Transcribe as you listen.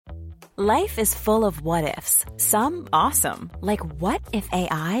Life is full of what-ifs. Some awesome, like what if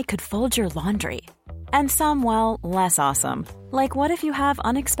AI could fold your laundry? And some, well, less awesome, like what if you have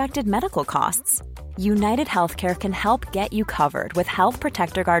unexpected medical costs? United Healthcare can help get you covered with Health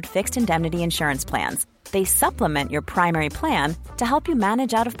Protector Guard fixed indemnity insurance plans. They supplement your primary plan to help you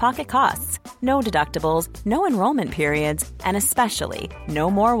manage out-of-pocket costs. No deductibles, no enrollment periods, and especially no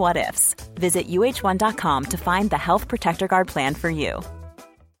more what-ifs. Visit uh1.com to find the Health Protector Guard plan for you.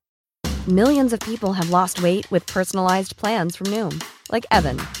 Millions of people have lost weight with personalized plans from Noom. Like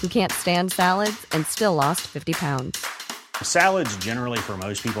Evan, who can't stand salads and still lost 50 pounds. Salads generally for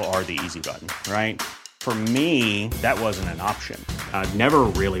most people are the easy button, right? For me, that wasn't an option. I never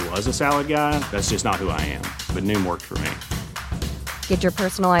really was a salad guy. That's just not who I am. But Noom worked for me. Get your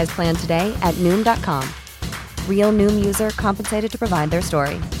personalized plan today at Noom.com. Real Noom user compensated to provide their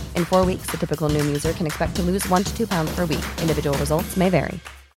story. In 4 weeks, the typical Noom user can expect to lose 1 to 2 pounds per week. Individual results may vary.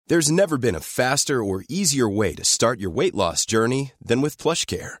 There's never been a faster or easier way to start your weight loss journey than with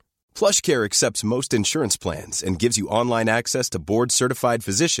PlushCare. PlushCare accepts most insurance plans and gives you online access to board-certified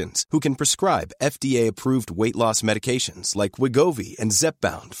physicians who can prescribe FDA-approved weight loss medications like Wegovy and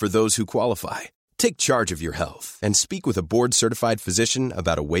Zepbound for those who qualify. Take charge of your health and speak with a board-certified physician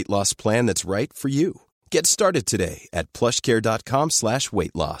about a weight loss plan that's right for you. Get started today at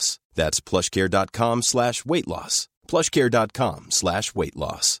plushcare.com/weight loss. That's plushcare.com/weight loss. plushcare.com/weight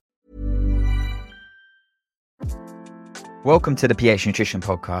loss. Welcome to the PH Nutrition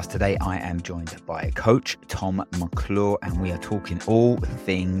Podcast. Today I am joined by Coach Tom McClure and we are talking all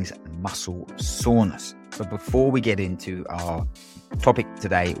things muscle soreness. But before we get into our topic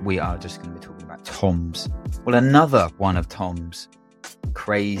today, we are just going to be talking about another one of Tom's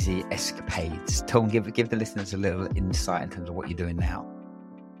crazy escapades. Tom, give the listeners a little insight in terms of what you're doing now.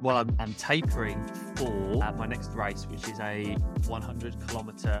 Well, I'm tapering for my next race, which is a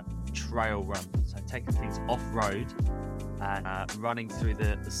 100-kilometer trail run. So taking things off-road and running through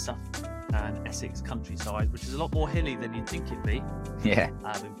the Suffolk and Essex countryside, which is a lot more hilly than you'd think it'd be. Yeah.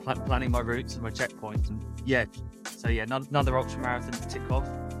 I've been planning my routes and my checkpoints. And another ultra marathon to tick off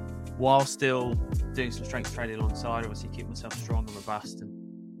while still doing some strength training alongside. Obviously, keep myself strong and robust and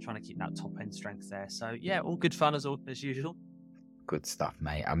trying to keep that top-end strength there. So, yeah, all good fun as usual. Good stuff,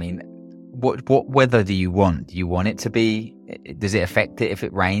 mate. I mean, what weather do you want? Do you want it to be, does it affect it if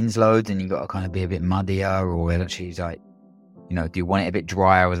it rains loads and you got to kind of be a bit muddier, or actually like, do you want it a bit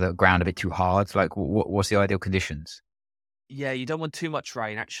drier or the ground a bit too hard? Like what's the ideal conditions? Yeah, you don't want too much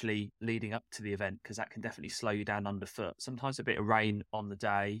rain actually leading up to the event, because that can definitely slow you down underfoot. Sometimes a bit of rain on the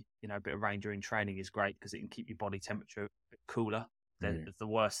day, a bit of rain during training is great because it can keep your body temperature a bit cooler. The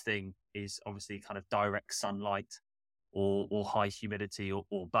worst thing is obviously kind of direct sunlight or high humidity or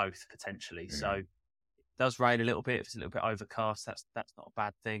both potentially. So it does rain a little bit. If it's a little bit overcast, that's not a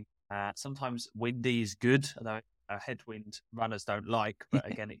bad thing. Sometimes windy is good, although a headwind runners don't like. But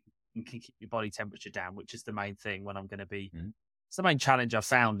again, it can keep your body temperature down, which is the main thing when I'm going to be. It's the main challenge I've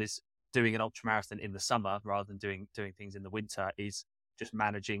found is doing an ultramarathon in the summer rather than doing things in the winter, is just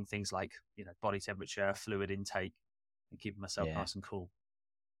managing things like body temperature, fluid intake, and keeping myself nice and cool.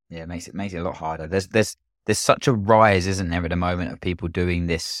 Yeah, it makes it a lot harder. There's such a rise, isn't there, at the moment, of people doing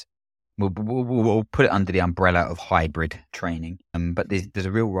this. We'll put it under the umbrella of hybrid training. But there's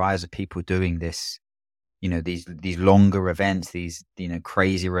a real rise of people doing this, these longer events, these,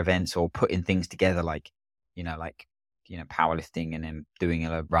 crazier events, or putting things together like powerlifting and then doing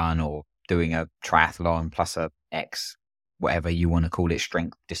a run or doing a triathlon plus a X, whatever you want to call it,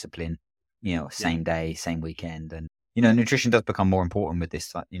 strength discipline, same day, same weekend. And nutrition does become more important with this,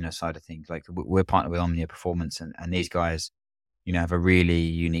 side of things. Like we're partnered with Omnia Performance, and these guys, have a really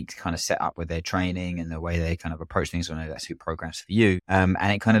unique kind of setup with their training and the way they kind of approach things. I know that's who programs for you. And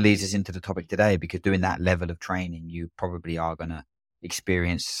it kind of leads us into the topic today, because doing that level of training, you probably are going to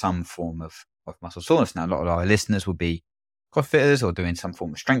experience some form of muscle soreness. Now, a lot of our listeners will be CrossFitters or doing some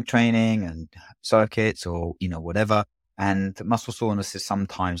form of strength training and circuits or, whatever. And muscle soreness is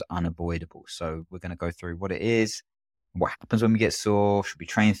sometimes unavoidable. So we're going to go through what it is, what happens when we get sore, should we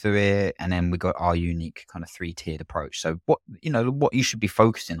train through it, and then we got our unique kind of 3-tiered approach. So what you should be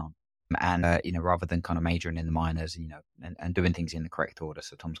focusing on, and rather than kind of majoring in the minors, and doing things in the correct order.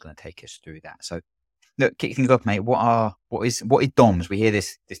 So Tom's going to take us through that. So look, kick things off, mate. What is DOMS? We hear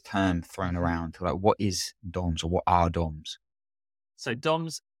this term thrown around. Like, what is DOMS, or what are DOMS? So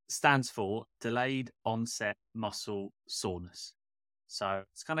DOMS stands for delayed onset muscle soreness. So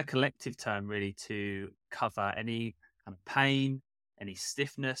it's kind of a collective term really to cover any kind of pain, any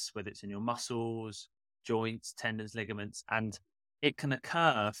stiffness, whether it's in your muscles, joints, tendons, ligaments, and it can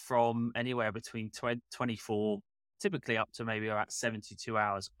occur from anywhere between 24 typically up to maybe about 72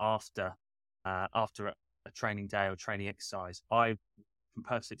 hours after a training day or training exercise. From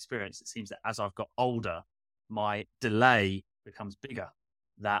personal experience, it seems that as I've got older, my delay becomes bigger.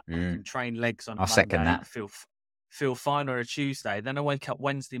 That I can train legs on a I'll second Monday, that. feel fine on a Tuesday, then I wake up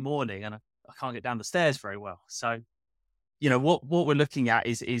Wednesday morning and I can't get down the stairs very well. So, what we're looking at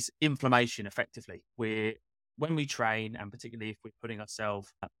is inflammation effectively. When we train, and particularly if we're putting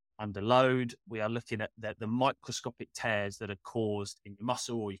ourselves under load, we are looking at the microscopic tears that are caused in your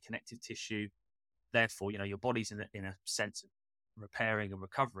muscle or your connective tissue. Therefore, your body's in a sense of repairing and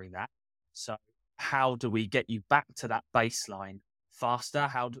recovering that. So how do we get you back to that baseline faster?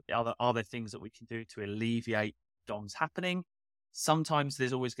 Are there things that we can do to alleviate DOMS happening? Sometimes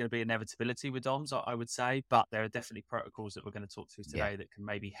there's always going to be inevitability with DOMS, I would say, but there are definitely protocols that we're going to talk through today that can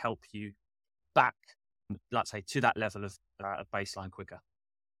maybe help you back, let's say, to that level of baseline quicker.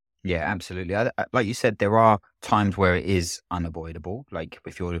 Yeah, absolutely. Like you said, there are times where it is unavoidable. Like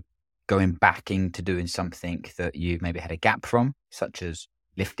if you're going back into doing something that you maybe had a gap from, such as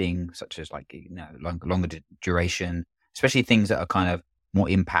lifting, such as longer duration, especially things that are kind of more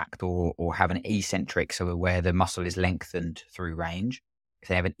impact or have an eccentric, so where the muscle is lengthened through range. If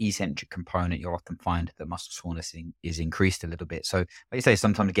they have an eccentric component, you'll often find that muscle soreness is increased a little bit. So like you say,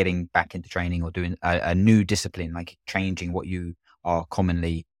 sometimes getting back into training or doing a new discipline, like changing what you are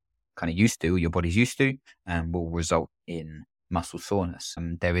commonly kind of used to, your body's used to, will result in muscle soreness.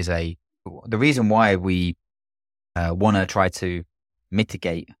 And there is the reason why we want to try to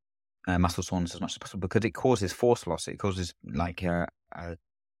mitigate muscle soreness as much as possible, because it causes force loss. It causes like a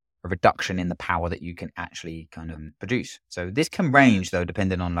reduction in the power that you can actually kind of produce. So this can range, though,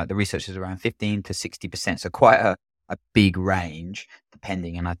 depending on, like, the research is around 15 to 60%. So quite a big range,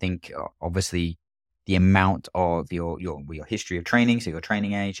 depending. And I think obviously the amount of your history of training, so your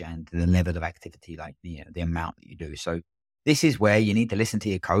training age, and the level of activity, like the amount that you do. So this is where you need to listen to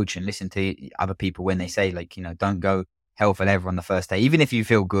your coach and listen to other people when they say, like, don't go hell for leather on the first day, even if you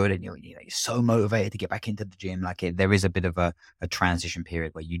feel good and you're so motivated to get back into the gym. Like, there is a bit of a transition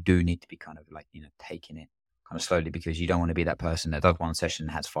period where you do need to be kind of like, taking it kind of slowly, because you don't want to be that person that does one session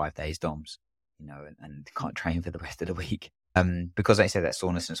and has 5 days DOMS, and can't train for the rest of the week. Because they say that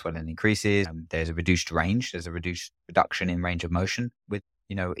soreness and swelling increases, there's a reduced range, there's a reduction in range of motion with,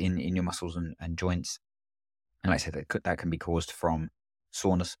 in your muscles and joints. And like I said, that can be caused from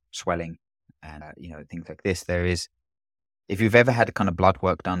soreness, swelling, and, things like this. If you've ever had kind of blood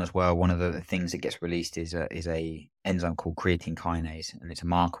work done as well, one of the things that gets released is a enzyme called creatine kinase, and it's a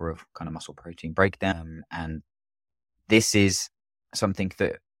marker of kind of muscle protein breakdown. And this is something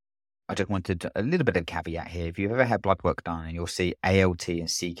that I just wanted a little bit of caveat here. If you've ever had blood work done and you'll see ALT and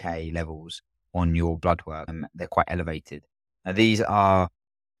CK levels on your blood work, they're quite elevated. Now, these are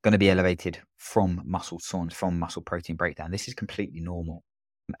going to be elevated from muscle soreness, from muscle protein breakdown. This is completely normal,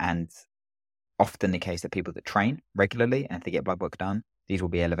 and often the case that people that train regularly and if they get blood work done, these will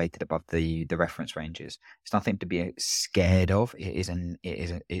be elevated above the reference ranges. It's nothing to be scared of. It is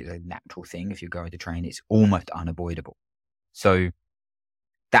a natural thing. If you're going to train, it's almost unavoidable. So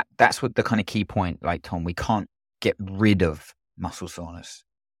that's what the kind of key point, like, Tom, we can't get rid of muscle soreness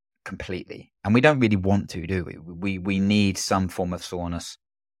completely, and we don't really want to, do we? We need some form of soreness,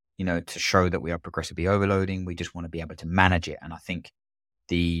 to show that we are progressively overloading. We just want to be able to manage it, and I think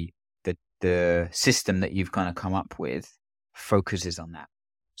the system that you've kind of come up with focuses on that.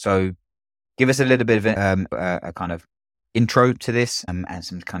 So give us a little bit of a kind of intro to this, and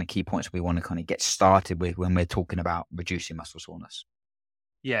some kind of key points we want to kind of get started with when we're talking about reducing muscle soreness.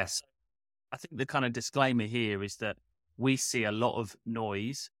 Yes. I think the kind of disclaimer here is that we see a lot of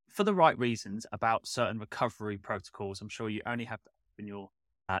noise for the right reasons about certain recovery protocols. I'm sure you only have to open your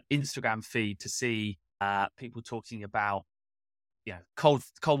Instagram feed to see people talking about cold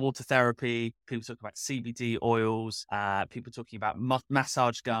water therapy, people talking about CBD oils, people talking about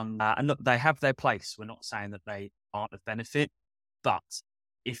massage guns. And look, they have their place. We're not saying that they aren't of benefit, but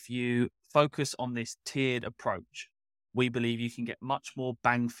if you focus on this tiered approach, we believe you can get much more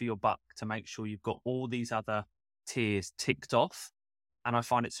bang for your buck to make sure you've got all these other tiers ticked off. And I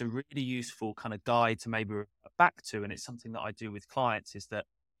find it's a really useful kind of guide to maybe refer back to. And it's something that I do with clients, is that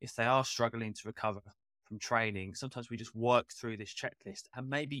if they are struggling to recover from training, sometimes we just work through this checklist, and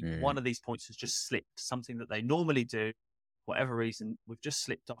maybe one of these points has just slipped, something that they normally do, whatever reason, we've just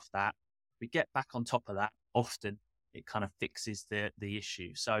slipped off that. We get back on top of that. Often it kind of fixes the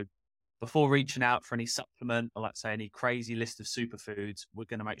issue. So before reaching out for any supplement or, let's say, any crazy list of superfoods, we're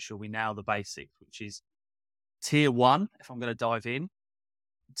going to make sure we nail the basics, which is tier 1. If I'm going to dive in,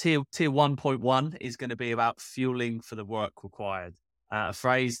 tier 1.1 is going to be about fueling for the work required. A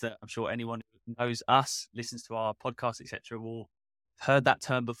phrase that I'm sure anyone knows us, listens to our podcast, etc., will have heard that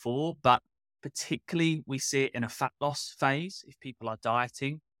term before. But particularly, we see it in a fat loss phase. If people are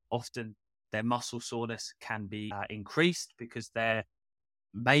dieting, often their muscle soreness can be increased because they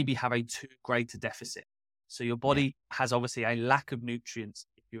maybe have a too great a deficit. So your body has obviously a lack of nutrients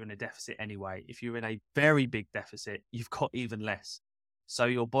if you're in a deficit anyway. If you're in a very big deficit, you've got even less. So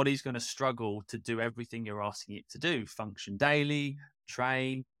your body's going to struggle to do everything you're asking it to do, function daily,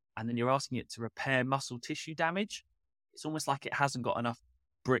 train, and then you're asking it to repair muscle tissue damage. It's almost like it hasn't got enough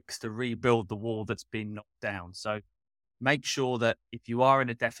bricks to rebuild the wall that's been knocked down. So make sure that if you are in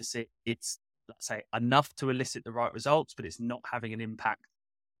a deficit, it's, let's say, enough to elicit the right results, but it's not having an impact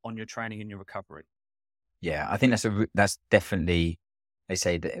on your training and your recovery. Yeah, I think that's definitely, they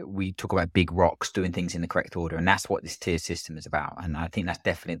say that we talk about big rocks doing things in the correct order, and that's what this tier system is about. And I think that's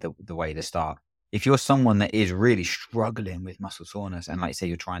definitely the way to start. If you're someone that is really struggling with muscle soreness and, like you say,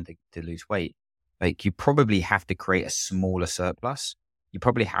 you're trying to lose weight, like, you probably have to create a smaller surplus. You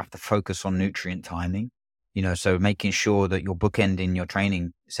probably have to focus on nutrient timing, so making sure that you're bookending your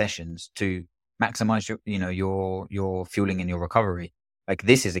training sessions to maximize your fueling and your recovery. Like,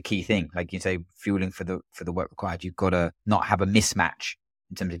 this is a key thing. Like you say, fueling for the work required. You've got to not have a mismatch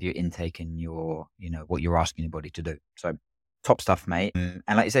in terms of your intake and your, what you're asking your body to do. So top stuff, mate. And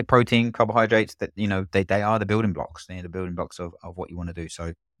like you say, protein, carbohydrates, that, they are the building blocks. They're the building blocks of what you want to do.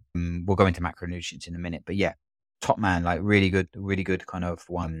 So we'll go into macronutrients in a minute, but yeah, top man, like really good kind of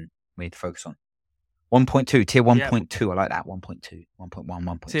one we need to focus on. 1.2, tier 1.2. I like that. 1.2, 1.1,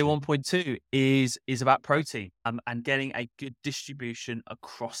 1.2. Tier 1.2 is about protein and getting a good distribution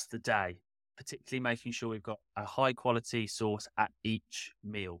across the day, particularly making sure we've got a high quality source at each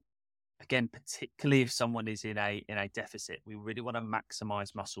meal. Again, particularly if someone is in a deficit, we really want to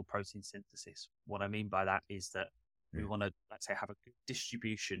maximize muscle protein synthesis. What I mean by that is that we want to, let's say, have a good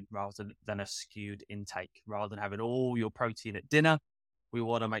distribution rather than a skewed intake. Rather than having all your protein at dinner, we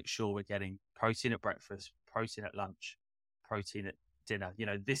want to make sure we're getting protein at breakfast, protein at lunch, protein at dinner.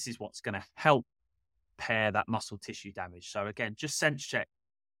 This is what's going to help pair that muscle tissue damage. So again, just sense check.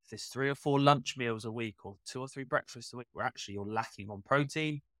 If there's 3 or 4 lunch meals a week or 2 or 3 breakfasts a week where actually you're lacking on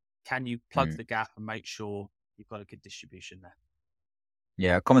protein, can you plug the gap and make sure you've got a good distribution there?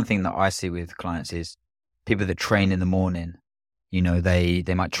 Yeah, a common thing that I see with clients is people that train in the morning, they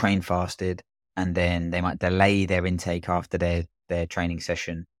might train fasted and then they might delay their intake after their training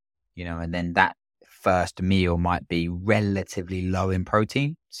session, and then that first meal might be relatively low in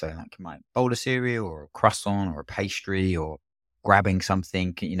protein. So like you might bowl a cereal or a croissant or a pastry or grabbing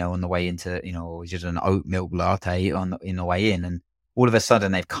something, on the way into, or just an oat milk latte in the way in. And all of a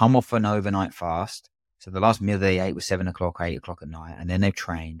sudden they've come off an overnight fast. So the last meal they ate was 7 o'clock, 8 o'clock at night. And then they've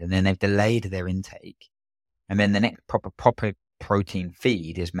trained and then they've delayed their intake. And then the next proper protein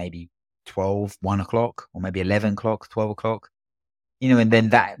feed is maybe 12, 1 o'clock, or maybe 11 o'clock, 12 o'clock. And then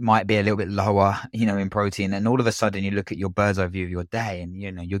that might be a little bit lower, in protein. And all of a sudden you look at your bird's eye view of your day and,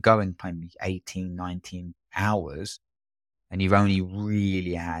 you're going maybe 18, 19 hours and you've only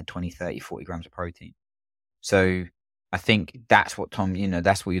really had 20, 30, 40 grams of protein. So I think that's what Tom,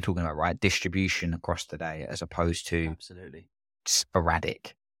 that's what you're talking about, right? Distribution across the day as opposed to absolutely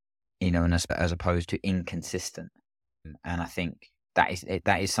sporadic, and as opposed to inconsistent. And I think that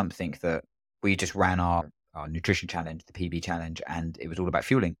is something that we just ran our nutrition challenge, the PB challenge, and it was all about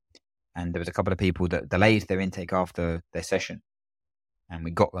fueling. And there was a couple of people that delayed their intake after their session. And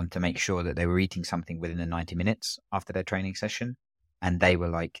we got them to make sure that they were eating something within the 90 minutes after their training session. And they were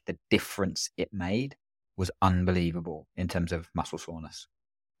like, the difference it made was unbelievable in terms of muscle soreness,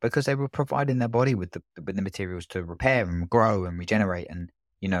 because they were providing their body with the materials to repair and grow and regenerate. And,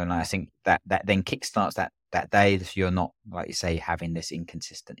 and I think that then kickstarts that day, so you're not, like you say, having this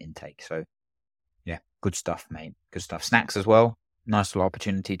inconsistent intake. So yeah, good stuff, mate. Good stuff. Snacks as well. Nice little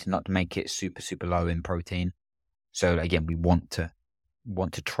opportunity to not make it super, super low in protein. So again, we want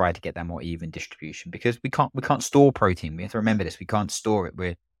to try to get that more even distribution, because we can't store protein. We have to remember this. We can't store it.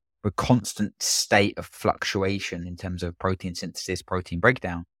 We're constant state of fluctuation in terms of protein synthesis, protein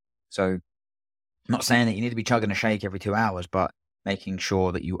breakdown. So I'm not saying that you need to be chugging a shake every 2 hours, but making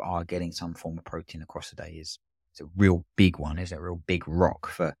sure that you are getting some form of protein across the day is a real big one, is a real big rock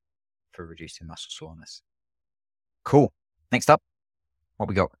for reducing muscle soreness. Cool. Next up, what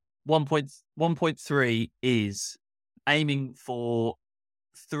we got? 1.3 is aiming for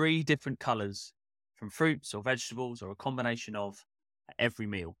 3 different colors from fruits or vegetables or a combination of every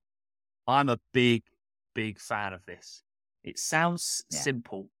meal. I'm a big fan of this. It sounds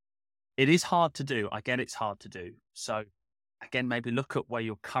simple. It is hard to do. I get it's hard to do. So again, maybe look at where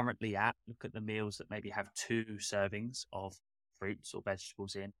you're currently at. Look at the meals that maybe have 2 servings of fruits or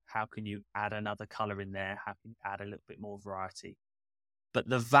vegetables in? How can you add another color in there? How can you add a little bit more variety? But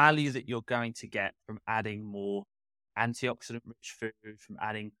the value that you're going to get from adding more antioxidant rich food, from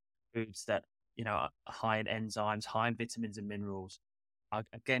adding foods that, are high in enzymes, high in vitamins and minerals, are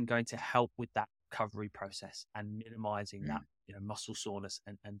again going to help with that recovery process and minimizing that, muscle soreness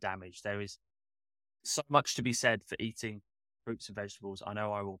and damage. There is so much to be said for eating fruits and vegetables. I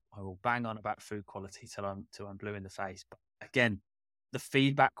know I will bang on about food quality till I'm blue in the face. But again, the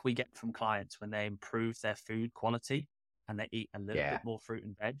feedback we get from clients when they improve their food quality and they eat a little bit more fruit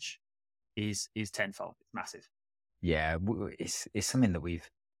and veg is tenfold. It's massive. Yeah, it's something that we've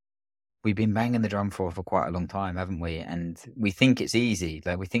been banging the drum for quite a long time, haven't we? And we think it's easy.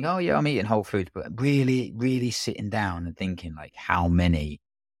 Like we think, oh yeah, I'm eating whole foods, but really, really sitting down and thinking like, how many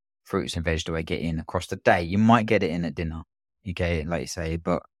fruits and veg do I get in across the day? You might get it in at dinner, you get it, like you say,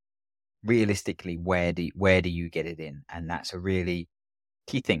 but realistically, where do you get it in? And that's a really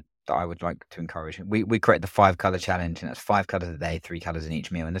key thing that I would like to encourage. We create the 5 color challenge, and that's 5 colors a day, 3 colors in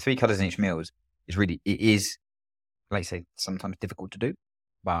each meal. And the 3 colors in each meal is like I say, sometimes difficult to do,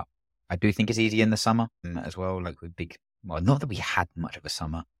 but I do think it's easy in the summer as well. Like with not that we had much of a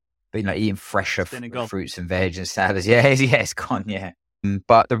summer, but eating fresher fruits and veg and salads. Yeah, it's gone. Yeah.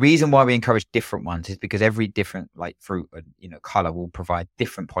 But the reason why we encourage different ones is because every different like fruit or color will provide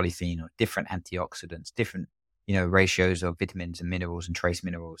different polyphenol, different antioxidants, different ratios of vitamins and minerals and trace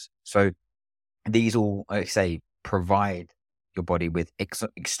minerals. So these all, like I say, provide your body with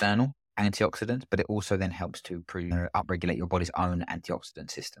external antioxidants, but it also then helps to upregulate your body's own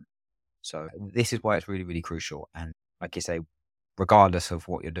antioxidant system. So this is why it's really, really crucial. And like you say, regardless of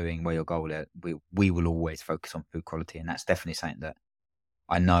what you're doing, where your goal is, we will always focus on food quality. And that's definitely something that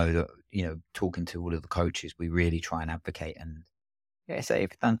I know that, talking to all of the coaches, we really try and advocate. And say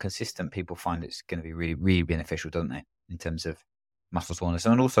if it's done consistent, people find it's going to be really, really beneficial, don't they? In terms of muscle soreness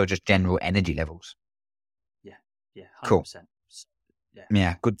and also just general energy levels. Yeah. 100%. Cool.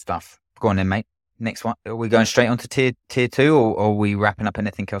 Yeah, good stuff. Go on then, mate. Next one. Are we going straight on to tier 2 or are we wrapping up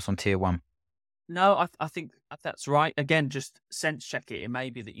anything else on tier 1? No, I think that's right. Again, just sense check it. It may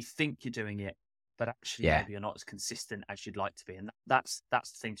be that you think you're doing it, but actually maybe you're not as consistent as you'd like to be. And that's the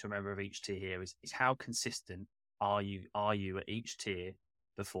thing to remember of each tier here is how consistent are you at each tier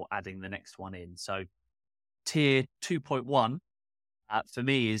before adding the next one in. So tier 2.1 for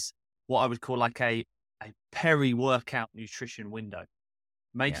me is what I would call like a peri-workout nutrition window.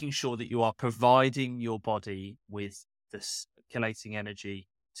 Making sure that you are providing your body with the circulating energy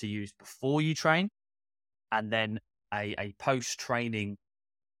to use before you train, and then a post-training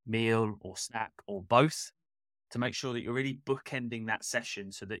meal or snack or both to make sure that you're really bookending that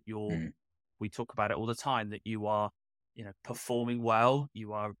session so that we talk about it all the time, that you are, performing well,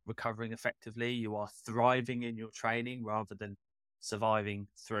 you are recovering effectively, you are thriving in your training rather than surviving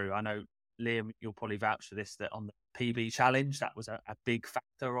through. I know, Liam, you'll probably vouch for this, that on the PB challenge, that was a big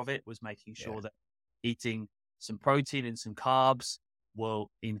factor of it, was making sure that eating some protein and some carbs will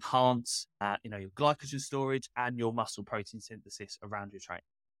enhance, your glycogen storage and your muscle protein synthesis around your training.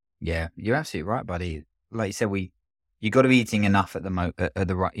 Yeah, you're absolutely right, buddy. Like you said, you got to be eating enough at the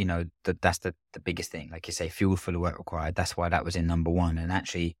right, that's the biggest thing. Like you say, fuel for the work required. That's why that was in number 1. And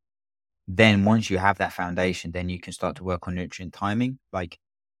actually, then once you have that foundation, then you can start to work on nutrient timing. Like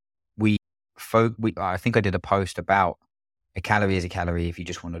I think I did a post about a calorie is a calorie if you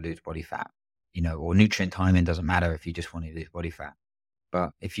just want to lose body fat, or nutrient timing doesn't matter if you just want to lose body fat.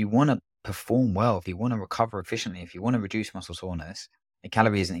 But if you want to perform well, if you want to recover efficiently, if you want to reduce muscle soreness, a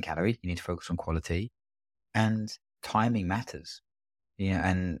calorie isn't a calorie. You need to focus on quality, and timing matters.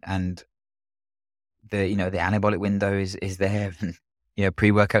 And the the anabolic window is there.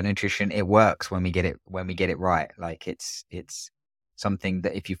 Pre-workout nutrition, it works when we get it right. Like it's something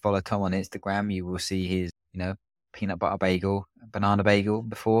that if you follow Tom on Instagram, you will see his peanut butter bagel, banana bagel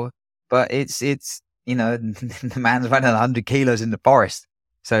before. But it's the man's running 100 kilos in the forest,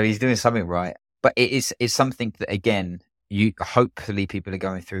 so he's doing something right. But it's something that, again, hopefully people are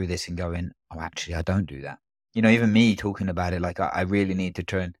going through this and going, oh, actually, I don't do that. Even me talking about it, like I really need to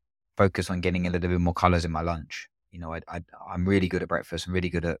try and focus on getting a little bit more colors in my lunch. I'm really good at breakfast. I'm really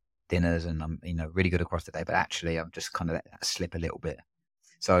good at dinners, and I'm really good across the day. But actually, I'm just kind of let that slip a little bit.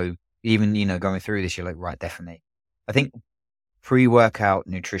 So even going through this, you're like, right, definitely. I think pre-workout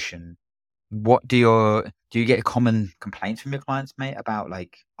nutrition. What do you get common complaints from your clients, mate, about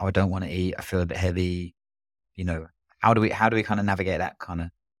like, oh, I don't want to eat, I feel a bit heavy? How do we kind of navigate that kind of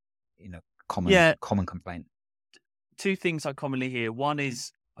common complaint? 2 things I commonly hear. One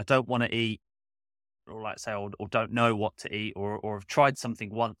is I don't want to eat, or like say, or don't know what to eat, or have tried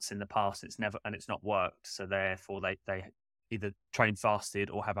something once in the past, it's not worked, so therefore they either train fasted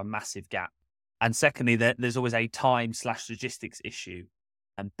or have a massive gap. And secondly, there's always a time/logistics issue.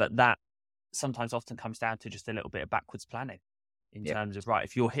 But that sometimes often comes down to just a little bit of backwards planning in terms of, right,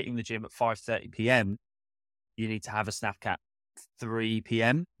 if you're hitting the gym at 5:30 p.m., you need to have a snack at 3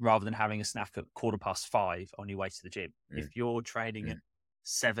 p.m. rather than having a snack at 5:15 on your way to the gym. If you're training at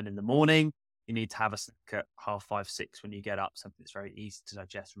 7 in the morning, you need to have a snack at 5:30, 6 when you get up, something that's very easy to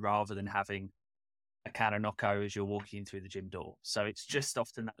digest, rather than having a can of Nocco as you're walking through the gym door. So it's just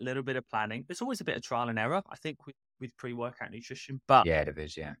often that little bit of planning. There's always a bit of trial and error, I think, with pre-workout nutrition. But yeah, it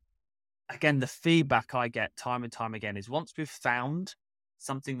is, yeah. Again, the feedback I get time and time again is once we've found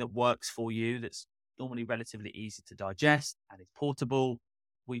something that works for you, that's normally relatively easy to digest and is portable,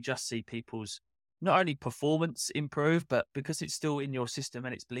 we just see people's not only performance improve, but because it's still in your system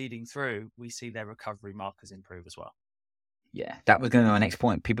and it's bleeding through, we see their recovery markers improve as well. Yeah, that was going to be my next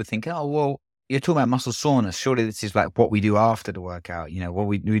point. People think, oh, well, you're talking about muscle soreness. Surely this is like what we do after the workout, what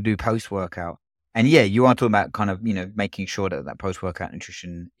we do post-workout. And yeah, you are talking about kind of, making sure that post-workout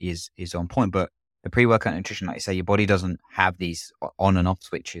nutrition is on point. But the pre-workout nutrition, like you say, your body doesn't have these on and off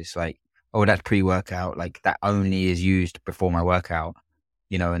switches. Like, oh, that's pre-workout. Like that only is used before my workout,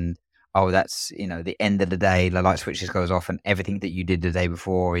 and oh, that's, the end of the day, the light switch just goes off and everything that you did the day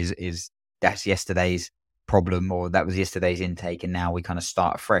before is that's yesterday's problem, or that was yesterday's intake. And now we kind of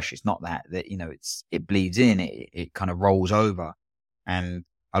start fresh. It's not that, it bleeds in, it kind of rolls over. And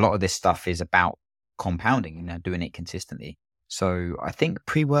a lot of this stuff is about compounding, doing it consistently. So I think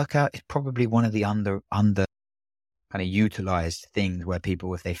pre-workout is probably one of the under kind of utilized things where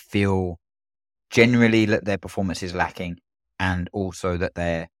people, if they feel generally that their performance is lacking and also that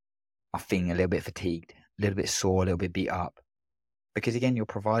they are feeling a little bit fatigued, a little bit sore, a little bit beat up, because again, you're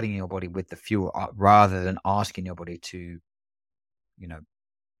providing your body with the fuel rather than asking your body to,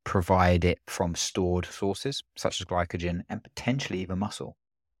 provide it from stored sources such as glycogen and potentially even muscle.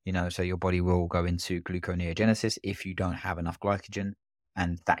 So your body will go into gluconeogenesis if you don't have enough glycogen,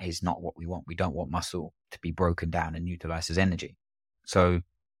 and that is not what we want. We don't want muscle to be broken down and utilized as energy. So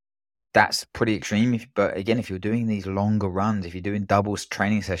that's pretty extreme. But again, if you're doing these longer runs, if you're doing doubles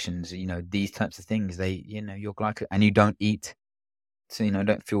training sessions, these types of things, your glycogen, and you don't eat, so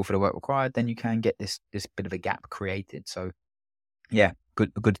don't fuel for the work required, then you can get this bit of a gap created. So yeah,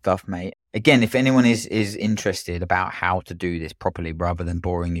 good stuff, mate. Again, if anyone is interested about how to do this properly rather than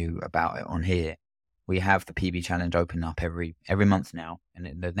boring you about it on here, we have the PB challenge open up every month now,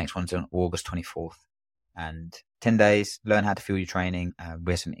 and the next one's on August 24th. And 10 days, learn how to fuel your training.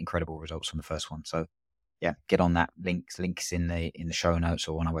 We have some incredible results from the first one. So yeah, get on that. Links in the show notes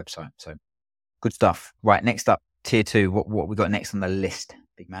or on our website. So good stuff. Right, next up, tier 2. What we got next on the list,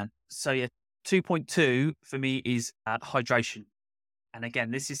 big man? So yeah, 2.2 for me is hydration. And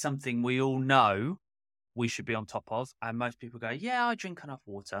again, this is something we all know we should be on top of. And most people go, yeah, I drink enough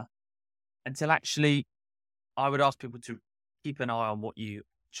water. Until actually, I would ask people to keep an eye on what you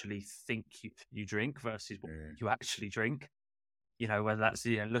actually think you drink versus what you actually drink. Whether that's,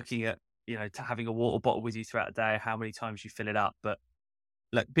 looking at, to having a water bottle with you throughout the day, how many times you fill it up. But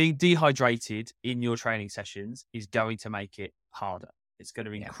look, being dehydrated in your training sessions is going to make it harder. It's going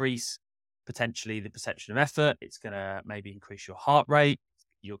to increase potentially the perception of effort. It's going to maybe increase your heart rate.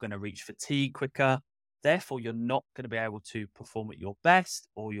 You're going to reach fatigue quicker. Therefore, you're not going to be able to perform at your best,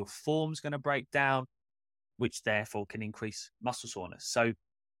 or your form's going to break down, which therefore can increase muscle soreness. So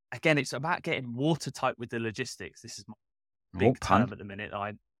again, it's about getting watertight with the logistics. This is my big term at the minute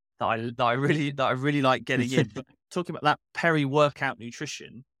that I really like getting in. But talking about that peri-workout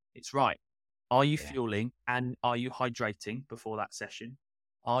nutrition, it's right. Are you fueling and are you hydrating before that session?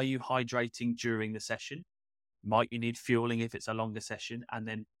 Are you hydrating during the session? Might you need fueling if it's a longer session? And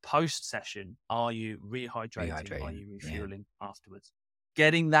then post-session, are you rehydrating? Are you refueling afterwards?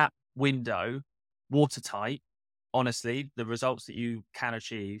 Getting that window watertight, honestly, the results that you can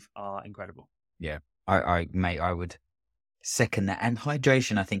achieve are incredible. Yeah, I would second that. And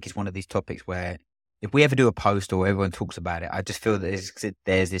hydration, I think, is one of these topics where if we ever do a post or everyone talks about it, I just feel that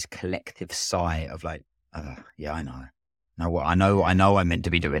there's this collective sigh of like, yeah, I know. I know I meant to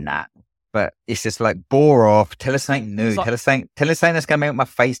be doing that. But it's just like, bore off, tell us something new, tell us something that's going to make my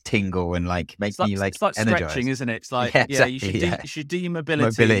face tingle and like make me like it's like energized. Stretching, isn't it? It's like, you should do your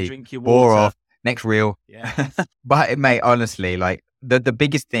mobility, drink your water. Bore off, next reel. Yeah. But mate, honestly, like the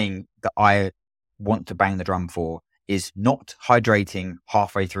biggest thing that I want to bang the drum for is not hydrating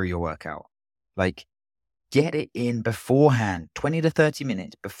halfway through your workout. Like, get it in beforehand, 20 to 30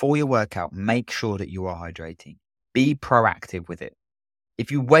 minutes before your workout. Make sure that you are hydrating. Be proactive with it. If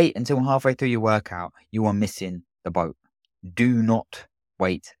you wait until halfway through your workout, you are missing the boat. Do not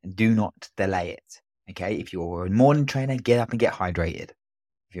wait and do not delay it. Okay, if you're a morning trainer, get up and get hydrated.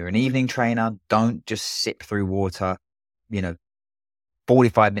 If you're an evening trainer, don't just sip through water,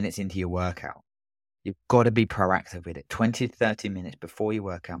 45 minutes into your workout. You've got to be proactive with it. 20 to 30 minutes before your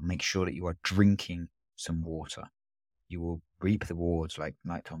workout, make sure that you are drinking some water. You will reap the rewards, like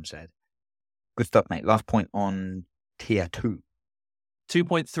Tom said. Good stuff, mate. Last point on tier 2.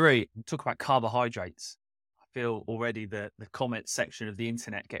 2.3, talk about carbohydrates. I feel already the comment section of the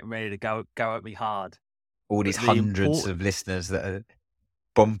internet getting ready to go at me hard. All these hundreds of listeners that are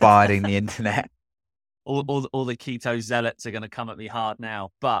bombarding the internet. All the keto zealots are going to come at me hard now.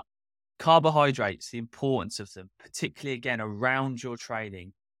 But carbohydrates, the importance of them, particularly again around your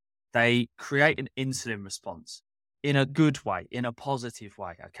training, they create an insulin response in a good way, in a positive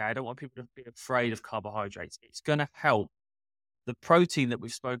way. Okay, I don't want people to be afraid of carbohydrates. It's going to help the protein that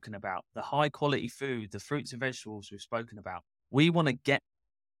we've spoken about, the high quality food, the fruits and vegetables we've spoken about. We want to get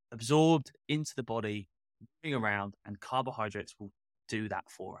absorbed into the body, moving around, and carbohydrates will do that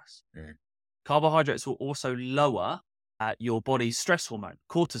for us. Mm. Carbohydrates will also lower your body's stress hormone,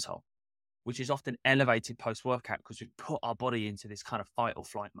 cortisol, which is often elevated post-workout because we put our body into this kind of fight or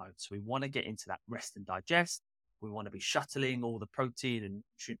flight mode. So we want to get into that rest and digest. We want to be shuttling all the protein and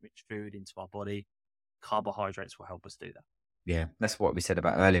nutrient-rich food into our body. Carbohydrates will help us do that. Yeah, that's what we said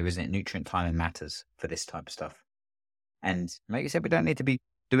about earlier, isn't it? Nutrient timing matters for this type of stuff. And like you said, we don't need to be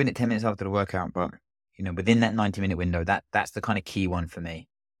doing it 10 minutes after the workout, but within that 90-minute window, that's the kind of key one for me.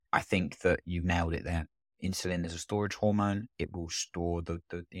 I think that you've nailed it there. Insulin is a storage hormone. It will store the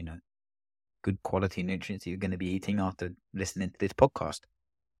good quality nutrients that you're going to be eating after listening to this podcast.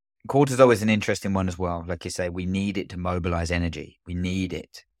 Cortisol is an interesting one as well. Like you say, we need it to mobilize energy. We need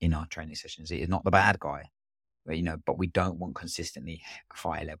it in our training sessions. It is not the bad guy, but we don't want consistently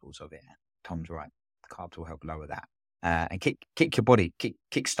high levels of it. Tom's right. Carbs will help lower that. And kick your body,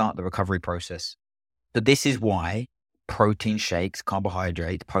 kickstart the recovery process. So this is why protein shakes,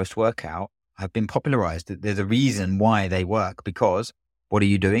 carbohydrates, post-workout have been popularized. There's a reason why they work, because what are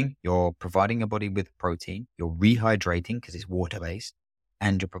you doing? You're providing your body with protein, you're rehydrating because it's water-based,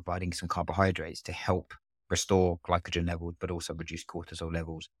 and you're providing some carbohydrates to help restore glycogen levels, but also reduce cortisol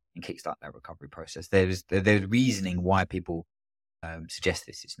levels and kickstart that recovery process. There's reasoning why people suggest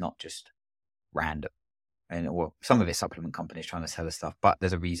this. It's not just random. And some of it's supplement companies trying to sell us stuff, but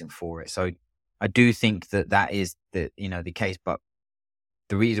there's a reason for it. So I do think that is the case. But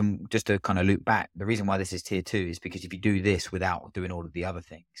the reason, just to kind of loop back, the reason why this is tier 2 is because if you do this without doing all of the other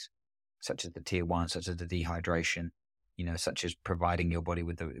things, such as the tier 1, such as the dehydration, such as providing your body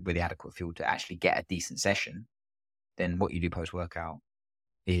with the adequate fuel to actually get a decent session, then what you do post workout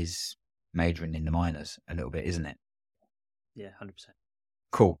is majoring in the minors a little bit, isn't it? Yeah, 100%.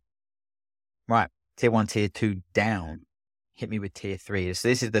 Cool. Right. Tier 1, tier 2 down. Hit me with tier 3. So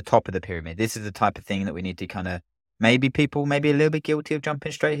this is the top of the pyramid. This is the type of thing that we need to kind of, maybe a little bit guilty of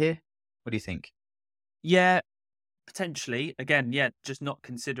jumping straight here. What do you think? Yeah, potentially. Again, just not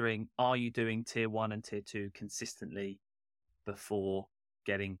considering, are you doing tier 1 and tier 2 consistently before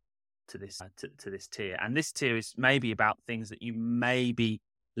getting to this to this tier? And this tier is maybe about things that you may be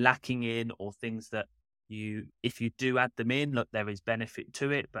lacking in, or things that if you do add them in, look, there is benefit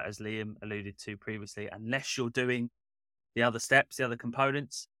to it. But as Liam alluded to previously, unless you're doing the other steps, the other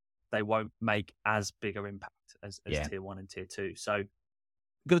components, they won't make as big an impact as tier 1 and tier 2. So I'm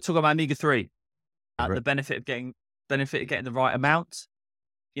going to talk about omega-3. The benefit of getting the right amount.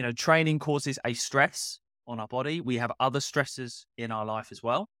 Training causes a stress on our body. We have other stresses in our life as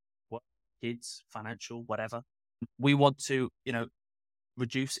well. Kids, financial, whatever. We want to,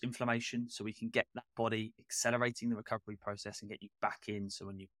 reduce inflammation so we can get that body accelerating the recovery process and get you back in. So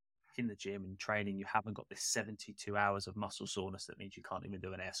when you're in the gym and training, you haven't got this 72 hours of muscle soreness that means you can't even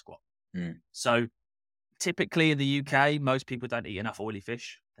do an air squat. So typically in the UK, most people don't eat enough oily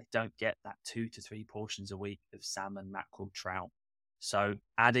fish. They don't get that 2 to 3 portions a week of salmon, mackerel, trout. So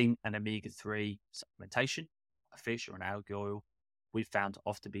adding an omega-3 supplementation, a fish or an algae oil, we've found to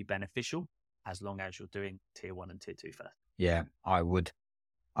often be beneficial as long as you're doing tier 1 and tier 2 first. Yeah, I would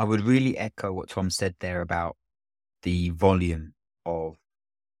really echo what Tom said there about the volume of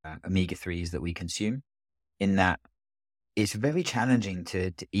omega-3s that we consume, in that it's very challenging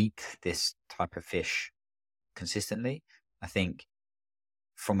to eat this type of fish consistently. I think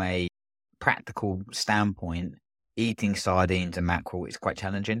from a practical standpoint, eating sardines and mackerel is quite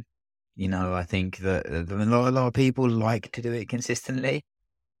challenging. I think that a lot of people like to do it consistently,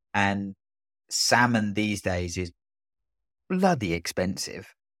 and salmon these days is bloody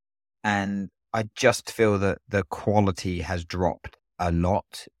expensive. And I just feel that the quality has dropped a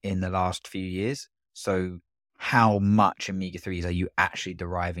lot in the last few years. So how much omega-3s are you actually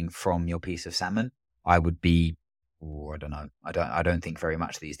deriving from your piece of salmon? I would be, I don't know. I don't think very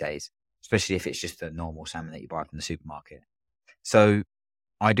much these days, especially if it's just a normal salmon that you buy from the supermarket. So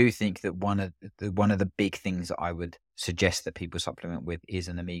I do think that one of the big things that I would suggest that people supplement with is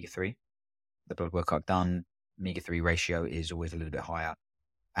an omega-3. The blood work I've done, omega-3 ratio is always a little bit higher.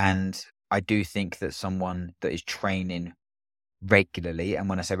 And I do think that someone that is training regularly, and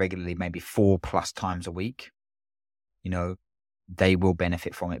when I say regularly, maybe 4+ times a week, they will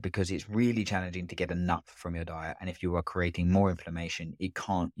benefit from it, because it's really challenging to get enough from your diet. And if you are creating more inflammation, it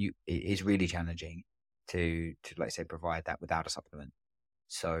is really challenging to like say provide that without a supplement.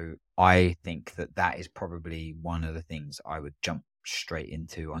 So I think that is probably one of the things I would jump straight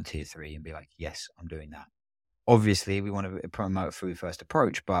into on tier 3 and be like, yes, I'm doing that. Obviously, we want to promote a food first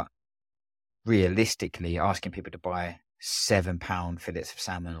approach, but realistically, asking people to buy 7-pound fillets of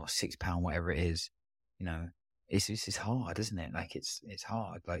salmon or 6-pound, whatever it is, it's hard, isn't it? Like it's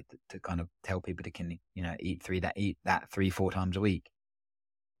hard, like to kind of tell people to can eat that 3-4 times a week.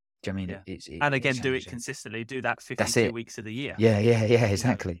 Do you know what I mean? Yeah. And again, do it consistently. Do that 52 weeks of the year. Yeah,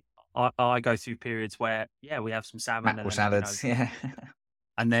 exactly. I go through periods where we have some salmon mackerel salads,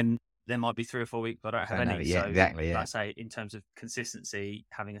 and then there might be 3 or 4 weeks I don't have any. Yeah, so, exactly. Yeah, like I say, in terms of consistency,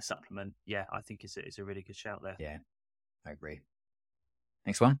 having a supplement, I think it's a really good shout there. Yeah, I agree.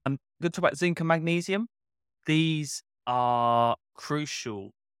 Next one. Good to talk about zinc and magnesium. These are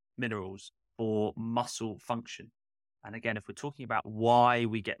crucial minerals for muscle function. And again, if we're talking about why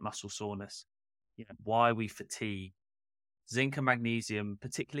we get muscle soreness, why we fatigue, zinc and magnesium,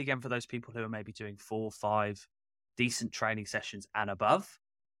 particularly again for those people who are maybe doing 4 or 5 decent training sessions and above,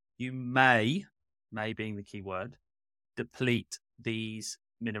 you may being the key word, deplete these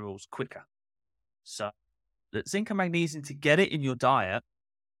minerals quicker. So the zinc and magnesium, to get it in your diet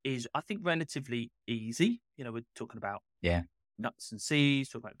is, I think, relatively easy. We're talking about nuts and seeds,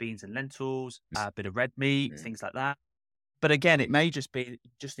 talking about beans and lentils, a bit of red meat, things like that. But again, it may just be,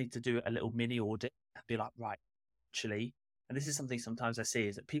 just need to do a little mini audit and be like, right, actually, and this is something sometimes I see,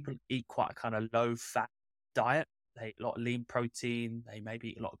 is that people eat quite a kind of low fat diet. They eat a lot of lean protein. They maybe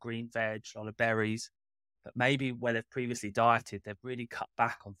eat a lot of green veg, a lot of berries, but maybe where they've previously dieted, they've really cut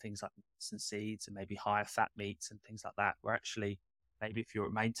back on things like nuts and seeds and maybe higher fat meats and things like that, where actually maybe if you're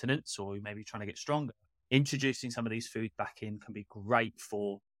at maintenance or you may be trying to get stronger, introducing some of these foods back in can be great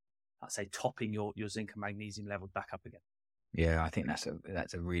for, I'd say, topping your zinc and magnesium levels back up again. Yeah, I think that's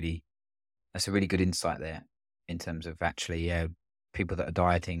a really good insight there, in terms of actually, people that are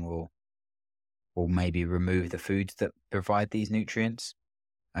dieting will maybe remove the foods that provide these nutrients,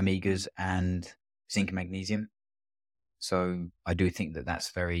 omegas and zinc and magnesium. So I do think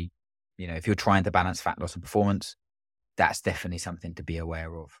that's very, if you're trying to balance fat loss and performance, that's definitely something to be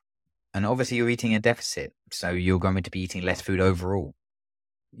aware of. And obviously you're eating a deficit, so you're going to be eating less food overall,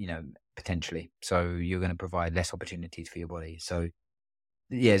 potentially. So you're going to provide less opportunities for your body. So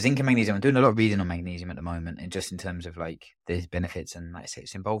yeah, zinc and magnesium. I'm doing a lot of reading on magnesium at the moment, and just in terms of like there's benefits, and like I say,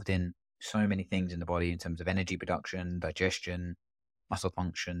 it's involved in so many things in the body in terms of energy production, digestion, muscle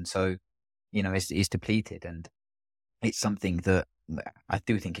function. So, it's depleted, and it's something that I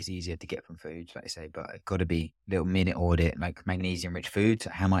do think is easier to get from foods, like I say, but it's got to be a little minute audit, like magnesium rich foods.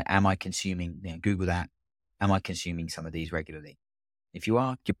 Am I consuming, Google that. Am I consuming some of these regularly? If you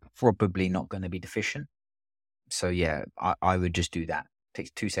are, you're probably not going to be deficient. So yeah, I would just do that. It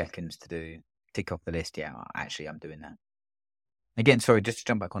takes 2 seconds to do, tick off the list. Yeah, actually I'm doing that. Again, sorry, just to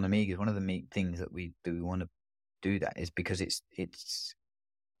jump back on omegas, one of the things that we want to do that is because it's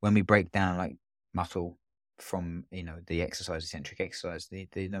when we break down like muscle from, the eccentric exercise,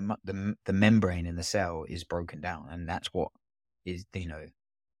 the membrane in the cell is broken down, and that's what is, the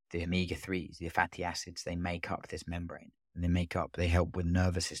omega-3s, the fatty acids, they make up this membrane, and they help with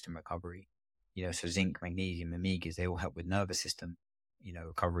nervous system recovery. So zinc, magnesium, omegas, they all help with nervous system,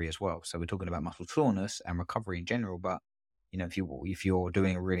 recovery as well. So we're talking about muscle soreness and recovery in general, but if you're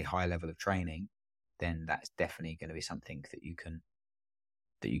doing a really high level of training, then that's definitely going to be something that you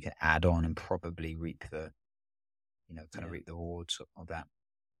can add on and probably reap the reap the rewards of that.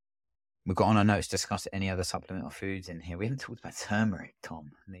 We've got on our notes, discuss any other supplement or foods in here. We haven't talked about turmeric,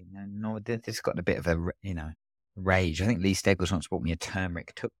 Tom. This got a bit of a rage. I think Lee Steggles once bought me a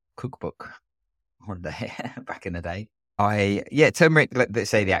turmeric cookbook one day back in the day. Turmeric, let's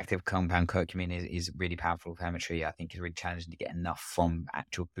say the active compound curcumin is really powerful inflammatory. I think it's really challenging to get enough from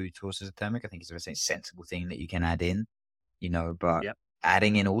actual food sources of turmeric. I think it's a sensible thing that you can add in, but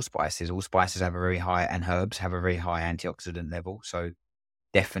adding in allspices have a very high, and herbs have a very high antioxidant level. So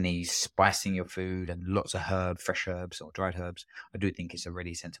definitely spicing your food and lots of fresh herbs or dried herbs, I do think it's a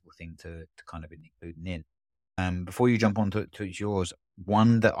really sensible thing to kind of include in. Before you jump on to yours,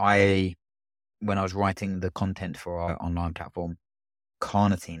 one that I when I was writing the content for our online platform,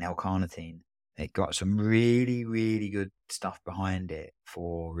 L-carnitine, it got some really, really good stuff behind it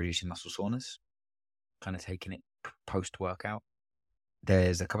for reducing muscle soreness, kind of taking it post-workout.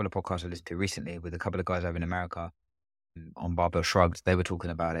 There's a couple of podcasts I listened to recently with a couple of guys over in America on Barbell Shrugged. They were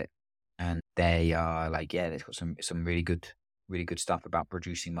talking about it, and they are like, yeah, they've got some really good stuff about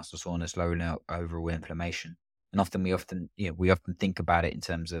reducing muscle soreness, lowering overall inflammation. And we often think about it in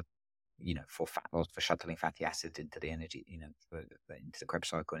terms of, for fat loss, for shuttling fatty acids into the energy, into the Krebs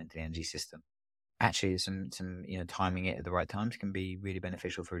cycle and into the energy system. Actually, some timing it at the right times can be really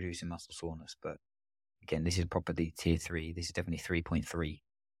beneficial for reducing muscle soreness. But again, this is properly tier 3. This is definitely 3.3,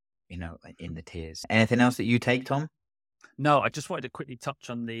 in the tiers. Anything else that you take, Tom? No, I just wanted to quickly touch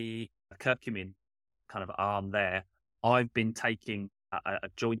on the curcumin kind of arm there. I've been taking a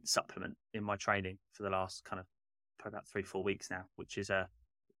joint supplement in my training for the last kind of probably about 3-4 weeks now, which is a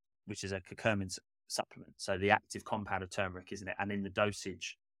curcumin supplement. So the active compound of turmeric, isn't it? And in the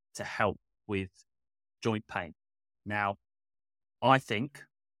dosage to help with joint pain. Now, I think,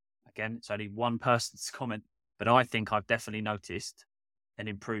 again, it's only one person's comment, but I think I've definitely noticed an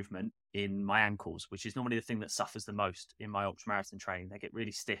improvement in my ankles, which is normally the thing that suffers the most in my ultramarathon training. They get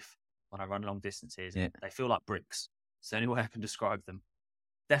really stiff when I run long distances. Yeah. They feel like bricks. It's the only way I can describe them.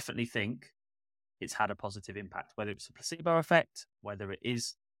 Definitely think it's had a positive impact, whether it's a placebo effect, whether it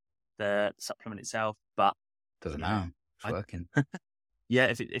is the supplement itself, but doesn't matter. It's working. Yeah,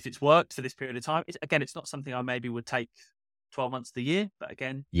 if it's worked for this period of time, it's not something I maybe would take 12 months of the year, but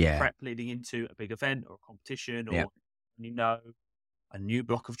again, prep leading into a big event or a competition or, a new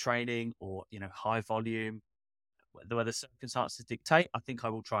block of training or, high volume, where the circumstances dictate, I think I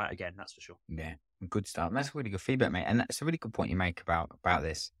will try it again. That's for sure. Yeah, good stuff. That's really good feedback, mate. And that's a really good point you make about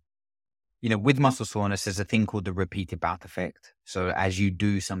this. With muscle soreness, there's a thing called the repeated bout effect. So as you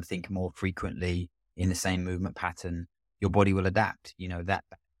do something more frequently in the same movement pattern, your body will adapt.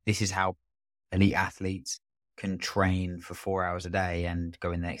 This is how elite athletes can train for 4 hours a day and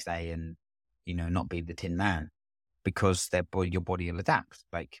go in the next day and, not be the Tin Man, because your body will adapt.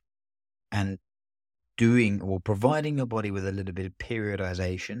 And doing or providing your body with a little bit of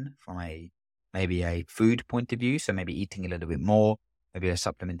periodization from maybe a food point of view. So maybe eating a little bit more, maybe a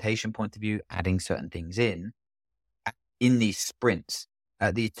supplementation point of view, adding certain things in these sprints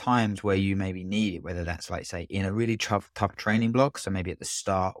at these times where you maybe need it, whether that's say in a really tough training block. So maybe at the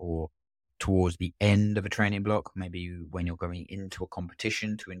start or towards the end of a training block, maybe when you're going into a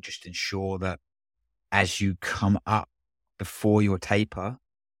competition to just ensure that as you come up before your taper,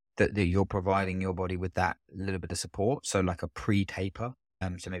 that you're providing your body with that little bit of support. So like a pre-taper,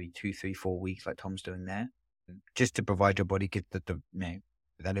 so maybe 2, 3, 4 weeks like Tom's doing there, just to provide your body with that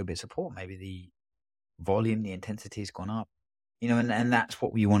little bit of support. Maybe the volume, the intensity has gone up, and that's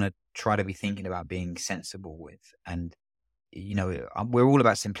what we want to try to be thinking about being sensible with. And, we're all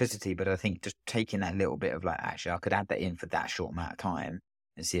about simplicity, but I think just taking that little bit of actually, I could add that in for that short amount of time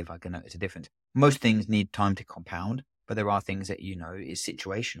and see if I can notice a difference. Most things need time to compound, but there are things that, is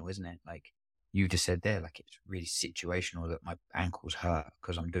situational, isn't it? Like you just said there, it's really situational that my ankles hurt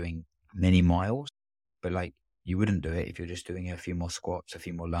because I'm doing many miles, but you wouldn't do it if you're just doing a few more squats, a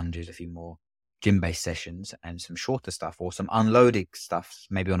few more lunges, a few more gym-based sessions and some shorter stuff or some unloaded stuff,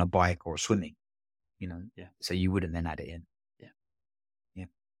 maybe on a bike or swimming, so you wouldn't then add it in. Yeah.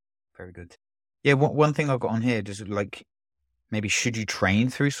 Very good. Yeah. One thing I've got on here, just maybe should you train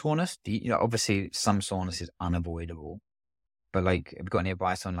through soreness? Obviously some soreness is unavoidable, but have you got any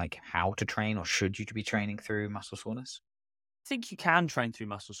advice on how to train, or should you be training through muscle soreness? I think you can train through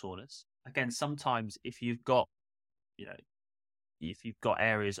muscle soreness. Again, sometimes if you've got,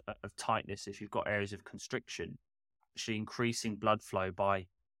 areas of tightness, if you've got areas of constriction, actually increasing blood flow by,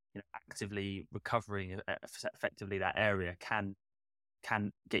 actively recovering effectively that area can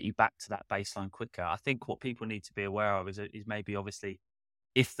get you back to that baseline quicker. I think what people need to be aware of is maybe obviously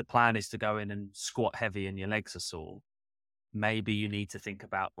if the plan is to go in and squat heavy and your legs are sore, maybe you need to think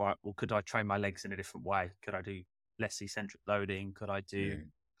about, right, well, could I train my legs in a different way? Could I do less eccentric loading? Could I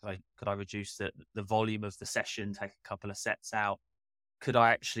reduce the volume of the session, take a couple of sets out? Could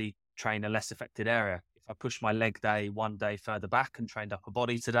I actually train a less affected area? If I push my leg day one day further back and trained upper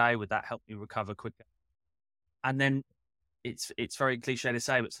body today, would that help me recover quicker? And then it's very cliche to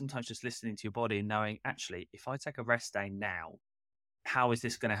say, but sometimes just listening to your body and knowing, actually, if I take a rest day now, how is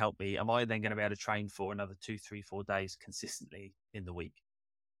this going to help me? Am I then going to be able to train for another 2, 3, 4 days consistently in the week?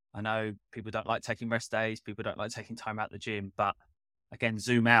 I know people don't like taking rest days. People don't like taking time out of the gym, but again,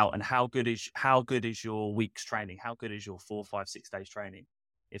 zoom out and how good is your week's training? How good is your 4, 5, 6 days training?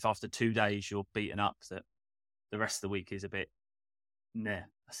 If after 2 days you're beaten up, that the rest of the week is a bit Nah,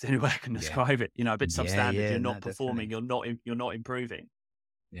 that's the only way I can describe it. A bit substandard. You're not performing. Definitely. You're not improving.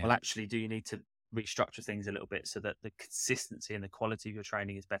 Yeah. Well, actually, do you need to restructure things a little bit so that the consistency and the quality of your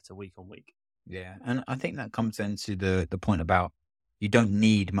training is better week on week? Yeah. And I think that comes into the point about you don't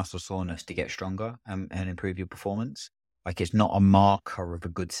need muscle soreness to get stronger and improve your performance. Like, it's not a marker of a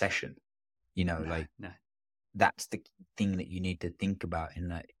good session. No. That's the thing that you need to think about, in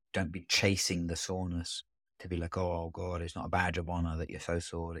that don't be chasing the soreness to be like, oh God, it's not a badge of honor that you're so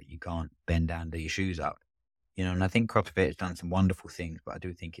sore that you can't bend down to your shoes up. And I think CrossFit has done some wonderful things, but I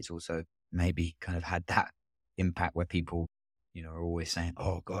do think it's also maybe kind of had that impact where people, are always saying,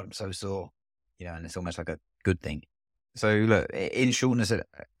 oh God, I'm so sore, and it's almost like a good thing. So look, in shortness,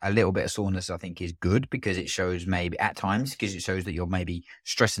 a little bit of soreness, I think, is good, because it shows maybe at times, because it shows that you're maybe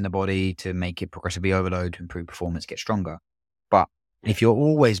stressing the body to make it progressively overload to improve performance, get stronger. But if you're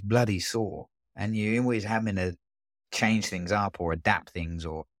always bloody sore and you're always having to change things up or adapt things,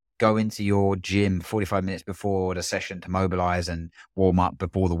 or go into your gym 45 minutes before the session to mobilize and warm up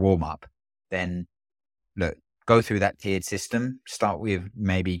before the warm up, then look, go through that tiered system. Start with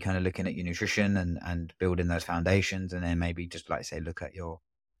maybe kind of looking at your nutrition and building those foundations, and then maybe just, like I say, look at your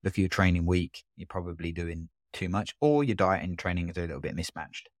training week. You're probably doing too much, or your diet and training is a little bit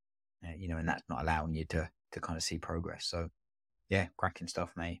mismatched, and that's not allowing you to kind of see progress. So yeah, cracking stuff,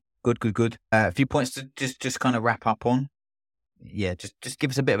 mate. Good. A few points to just kind of wrap up on. Yeah, just give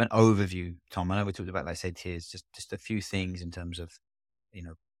us a bit of an overview, Tom. I know we talked about, like I said, tiers, just a few things in terms of,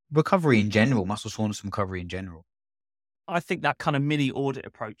 recovery in general, muscle soreness recovery in general. I think that kind of mini audit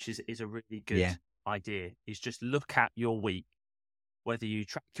approach is a really good idea. Is just look at your week, whether you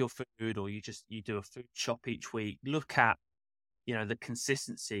track your food or you do a food shop each week. Look at, the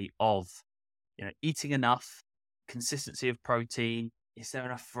consistency of, eating enough, consistency of protein. Is there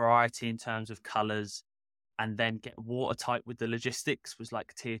enough variety in terms of colors? And then get watertight with the logistics was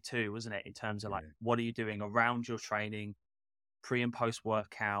like tier 2, wasn't it? In terms of like, what are you doing around your training, pre and post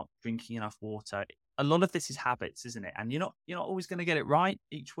workout, drinking enough water. A lot of this is habits, isn't it? And you're not always going to get it right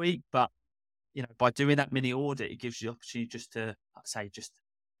each week, but by doing that mini audit, it gives you the opportunity just to, just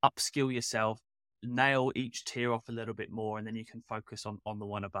upskill yourself, nail each tier off a little bit more, and then you can focus on the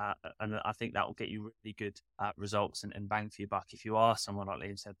one about. And I think that will get you really good results and bang for your buck. If you are someone, like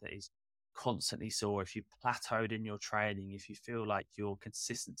Liam said, that is constantly sore, if you plateaued in your training, if you feel like your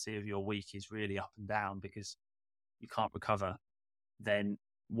consistency of your week is really up and down because you can't recover, then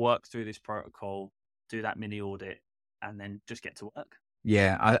work through this protocol, do that mini audit, and then just get to work.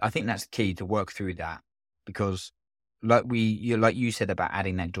 Yeah, I think that's key, to work through that, because like you said about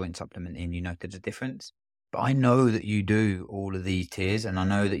adding that joint supplement in, there's a difference. But I know that you do all of these tiers, and I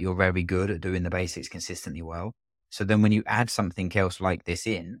know that you're very good at doing the basics consistently well. So then when you add something else like this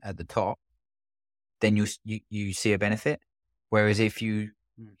in at the top, then you see a benefit. Whereas if you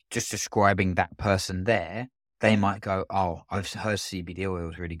just describing that person there, they might go, oh, I've heard CBD oil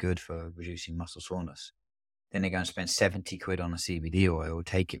is really good for reducing muscle soreness. Then they go and spend 70 quid on a CBD oil,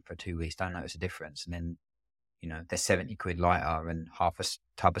 take it for 2 weeks, don't notice a difference. And then, they're 70 quid lighter and half a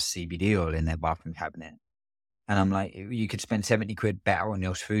tub of CBD oil in their bathroom cabinet. And I'm like, you could spend 70 quid better on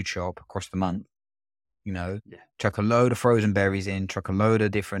your food shop across the month. Chuck a load of frozen berries in, chuck a load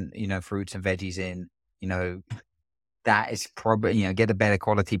of different, fruits and veggies in, that is probably, get a better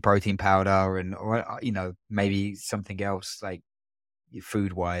quality protein powder or maybe something else like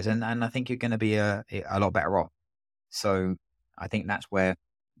food wise. And I think you're going to be a lot better off. So I think that's where,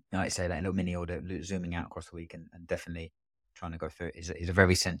 like I say, that little mini audit, zooming out across the week and definitely trying to go through it is a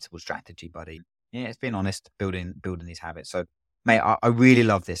very sensible strategy, buddy. Yeah, it's being honest, building these habits. So, mate, I really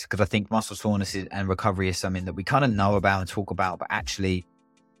love this, because I think muscle soreness and recovery is something that we kind of know about and talk about, but actually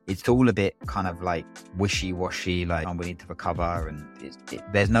it's all a bit kind of like wishy-washy, like, oh, we need to recover, and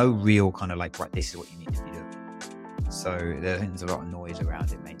there's no real kind of like, right, this is what you need to be doing. So there's a lot of noise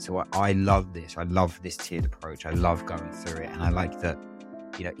around it, mate. So I love this. I love this tiered approach. I love going through it, and I like that,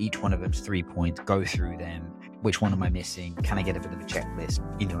 each one of them's 3 points, go through them. Which one am I missing? Can I get a bit of a checklist?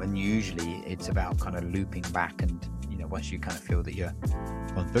 And usually it's about kind of looping back, and once you kind of feel that you're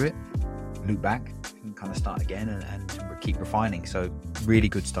gone through it, loop back and kind of start again and keep refining. So really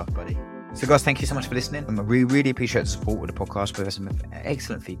good stuff, buddy. So guys, thank you so much for listening. We really appreciate the support with the podcast. We've had some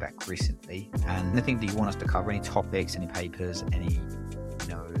excellent feedback recently, and anything that you want us to cover, any topics, any papers, any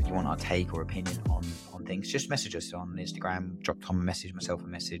you want our take or opinion on things, just message us on Instagram, drop Tom a message, myself a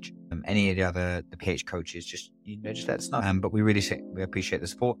message, any of the PH coaches, just let us know. But we appreciate the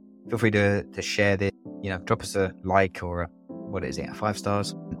support. Feel free to share this, drop us a like or a 5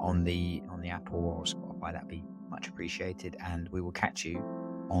 stars on the Apple or Spotify. That'd be much appreciated, and we will catch you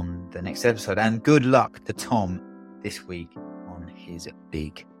on the next episode. And good luck to Tom this week on his his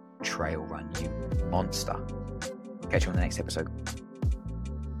big trail run, you monster. Catch you on the next episode.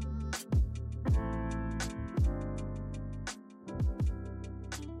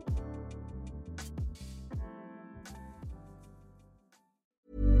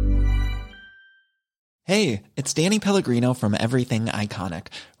 Hey, it's Danny Pellegrino from Everything Iconic.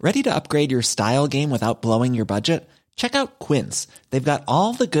 Ready to upgrade your style game without blowing your budget? Check out Quince. They've got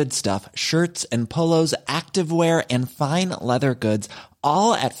all the good stuff, shirts and polos, activewear, and fine leather goods,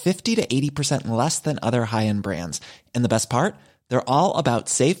 all at 50 to 80% less than other high-end brands. And the best part? They're all about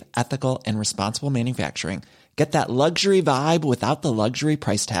safe, ethical, and responsible manufacturing. Get that luxury vibe without the luxury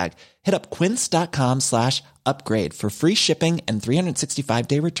price tag. Hit up quince.com/upgrade for free shipping and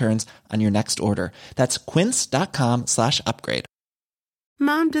 365-day returns on your next order. That's quince.com/upgrade.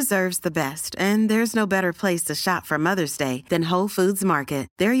 Mom deserves the best, and there's no better place to shop for Mother's Day than Whole Foods Market.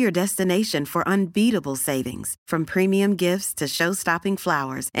 They're your destination for unbeatable savings, from premium gifts to show-stopping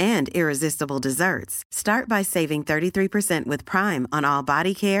flowers and irresistible desserts. Start by saving 33% with Prime on all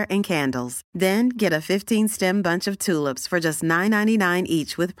body care and candles. Then get a 15-stem bunch of tulips for just $9.99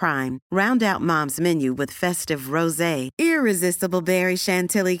 each with Prime. Round out Mom's menu with festive rosé, irresistible berry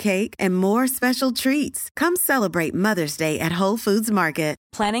chantilly cake, and more special treats. Come celebrate Mother's Day at Whole Foods Market.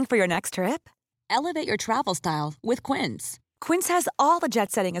 Planning for your next trip? Elevate your travel style with Quince. Quince has all the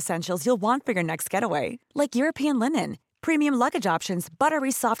jet-setting essentials you'll want for your next getaway, like European linen, premium luggage options,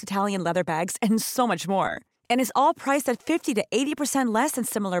 buttery soft Italian leather bags, and so much more. And is all priced at 50 to 80% less than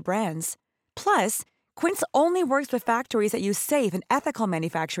similar brands. Plus, Quince only works with factories that use safe and ethical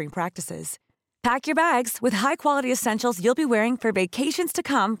manufacturing practices. Pack your bags with high-quality essentials you'll be wearing for vacations to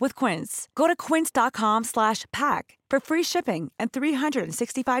come with Quince. Go to quince.com/pack for free shipping and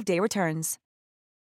 365-day returns.